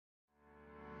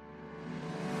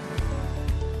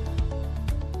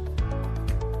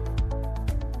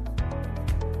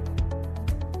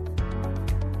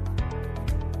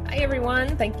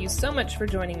everyone. Thank you so much for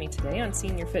joining me today on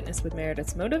Senior Fitness with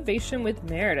Meredith's Motivation with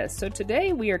Meredith. So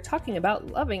today we are talking about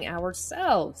loving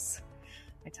ourselves.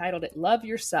 I titled it Love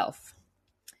Yourself.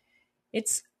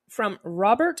 It's from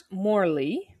Robert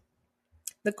Morley.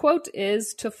 The quote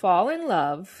is, "To fall in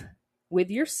love with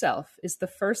yourself is the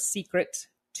first secret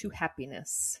to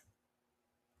happiness."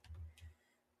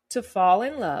 To fall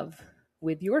in love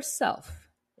with yourself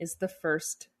is the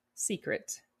first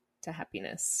secret to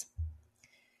happiness.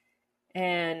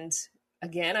 And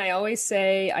again, I always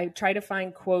say I try to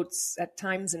find quotes at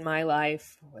times in my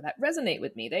life that resonate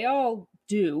with me. They all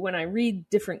do. When I read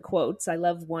different quotes, I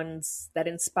love ones that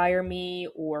inspire me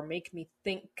or make me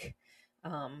think.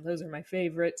 Those are my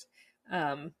favorite.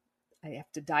 I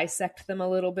have to dissect them a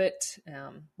little bit.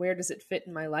 Where does it fit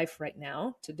in my life right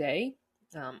now, today,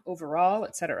 overall,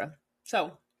 etc.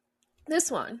 So this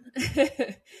one,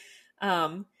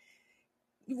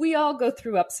 we all go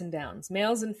through ups and downs,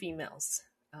 males and females,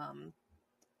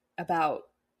 about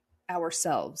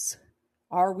ourselves.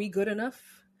 Are we good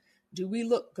enough? Do we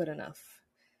look good enough?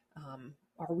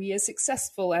 Are we as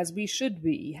successful as we should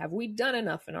be? Have we done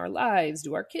enough in our lives?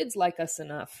 Do our kids like us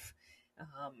enough?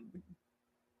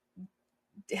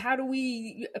 How do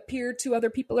we appear to other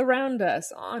people around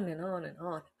us? On and on and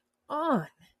on and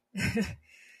on.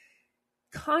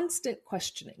 Constant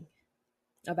questioning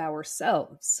of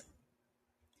ourselves.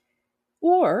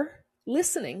 Or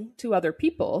listening to other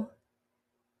people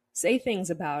say things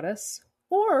about us,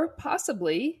 or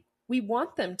possibly we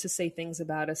want them to say things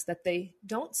about us that they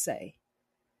don't say.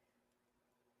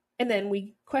 And then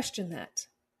we question that.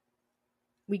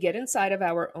 We get inside of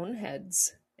our own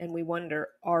heads and we wonder,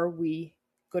 are we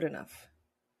good enough?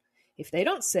 If they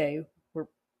don't say we're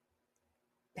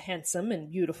handsome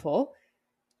and beautiful,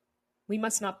 we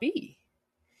must not be.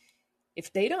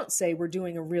 If they don't say we're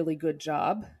doing a really good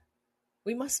job,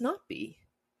 we must not be.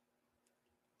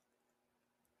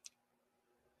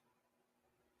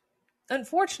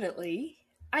 Unfortunately,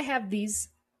 I have these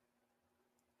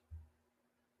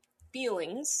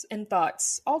feelings and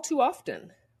thoughts all too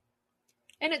often.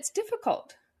 And it's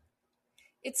difficult.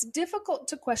 It's difficult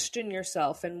to question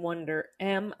yourself and wonder,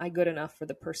 am I good enough for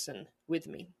the person with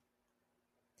me?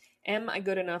 Am I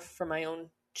good enough for my own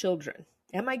children?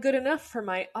 Am I good enough for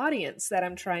my audience that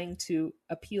I'm trying to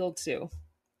appeal to?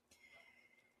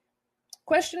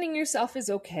 Questioning yourself is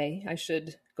okay, I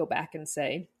should go back and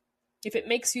say, if it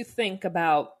makes you think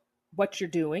about what you're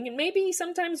doing. And maybe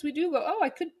sometimes we do go, oh, I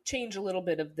could change a little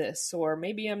bit of this, or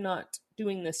maybe I'm not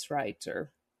doing this right,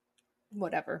 or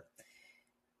whatever.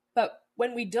 But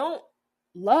when we don't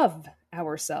love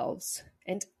ourselves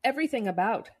and everything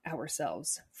about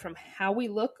ourselves, from how we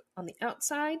look on the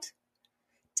outside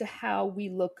to how we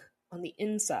look on the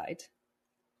inside,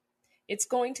 it's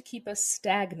going to keep us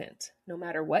stagnant, no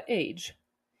matter what age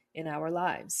in our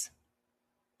lives.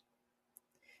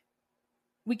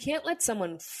 We can't let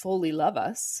someone fully love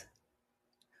us.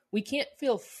 We can't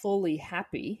feel fully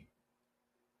happy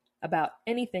about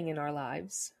anything in our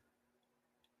lives,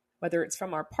 whether it's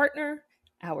from our partner,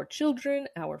 our children,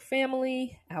 our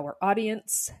family, our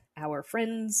audience, our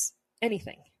friends,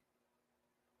 anything,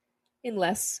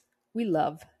 unless we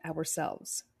love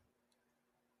ourselves.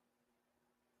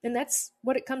 And that's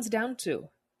what it comes down to.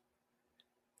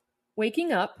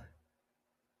 Waking up,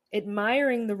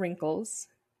 admiring the wrinkles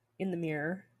in the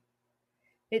mirror,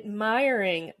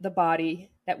 admiring the body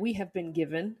that we have been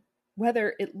given,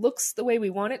 whether it looks the way we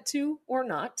want it to or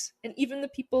not. And even the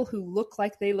people who look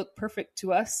like they look perfect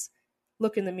to us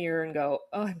look in the mirror and go,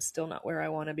 oh, I'm still not where I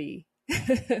want to be.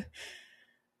 I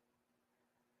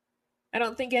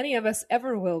don't think any of us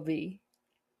ever will be.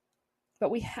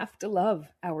 But we have to love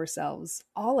ourselves,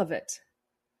 all of it.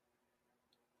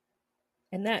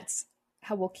 And that's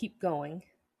how we'll keep going.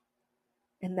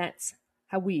 And that's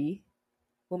how we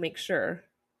will make sure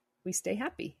we stay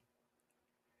happy.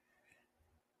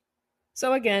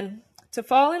 So again, to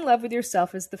fall in love with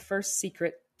yourself is the first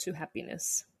secret to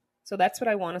happiness. So that's what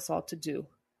I want us all to do.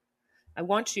 I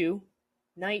want you,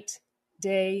 night,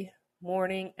 day,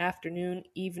 morning, afternoon,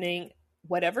 evening,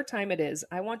 whatever time it is,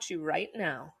 I want you right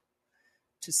now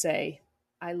to say,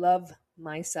 I love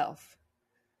myself,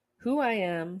 who I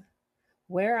am,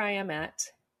 where I am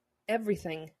at,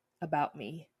 everything about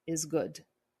me is good.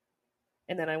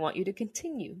 And then I want you to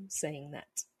continue saying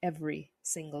that every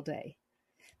single day.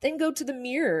 Then go to the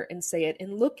mirror and say it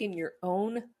and look in your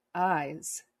own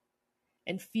eyes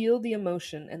and feel the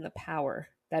emotion and the power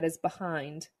that is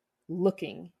behind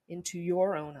looking into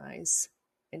your own eyes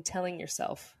and telling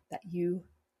yourself that you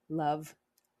love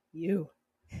you.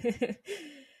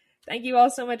 Thank you all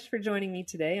so much for joining me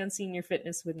today on Senior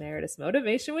Fitness with Meredith,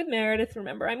 Motivation with Meredith.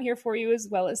 Remember, I'm here for you as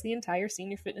well as the entire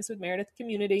Senior Fitness with Meredith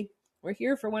community. We're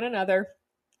here for one another.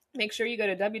 Make sure you go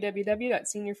to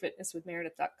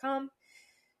www.seniorfitnesswithmeredith.com.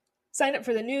 Sign up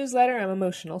for the newsletter. I'm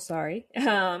emotional, sorry.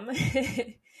 Sign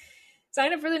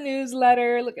up for the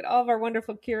newsletter. Look at all of our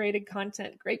wonderful curated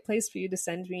content. Great place for you to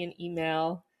send me an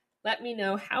email. Let me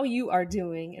know how you are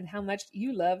doing and how much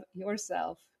you love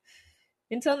yourself.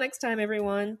 Until next time,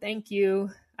 everyone, thank you.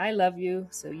 I love you,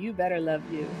 so you better love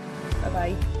you.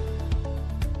 Bye-bye.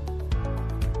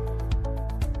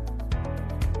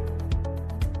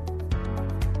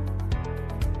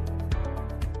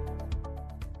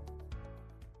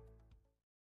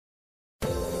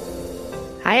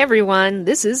 Hi, everyone.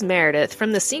 This is Meredith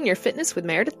from the Senior Fitness with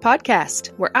Meredith podcast,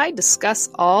 where I discuss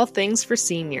all things for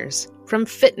seniors, from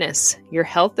fitness, your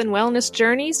health and wellness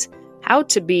journeys, how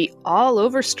to be all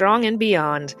over strong and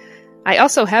beyond. I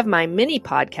also have my mini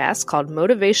podcast called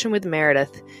Motivation with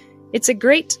Meredith. It's a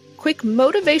great, quick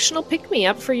motivational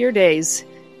pick-me-up for your days.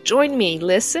 Join me,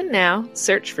 listen now,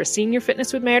 search for Senior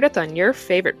Fitness with Meredith on your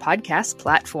favorite podcast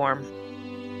platform.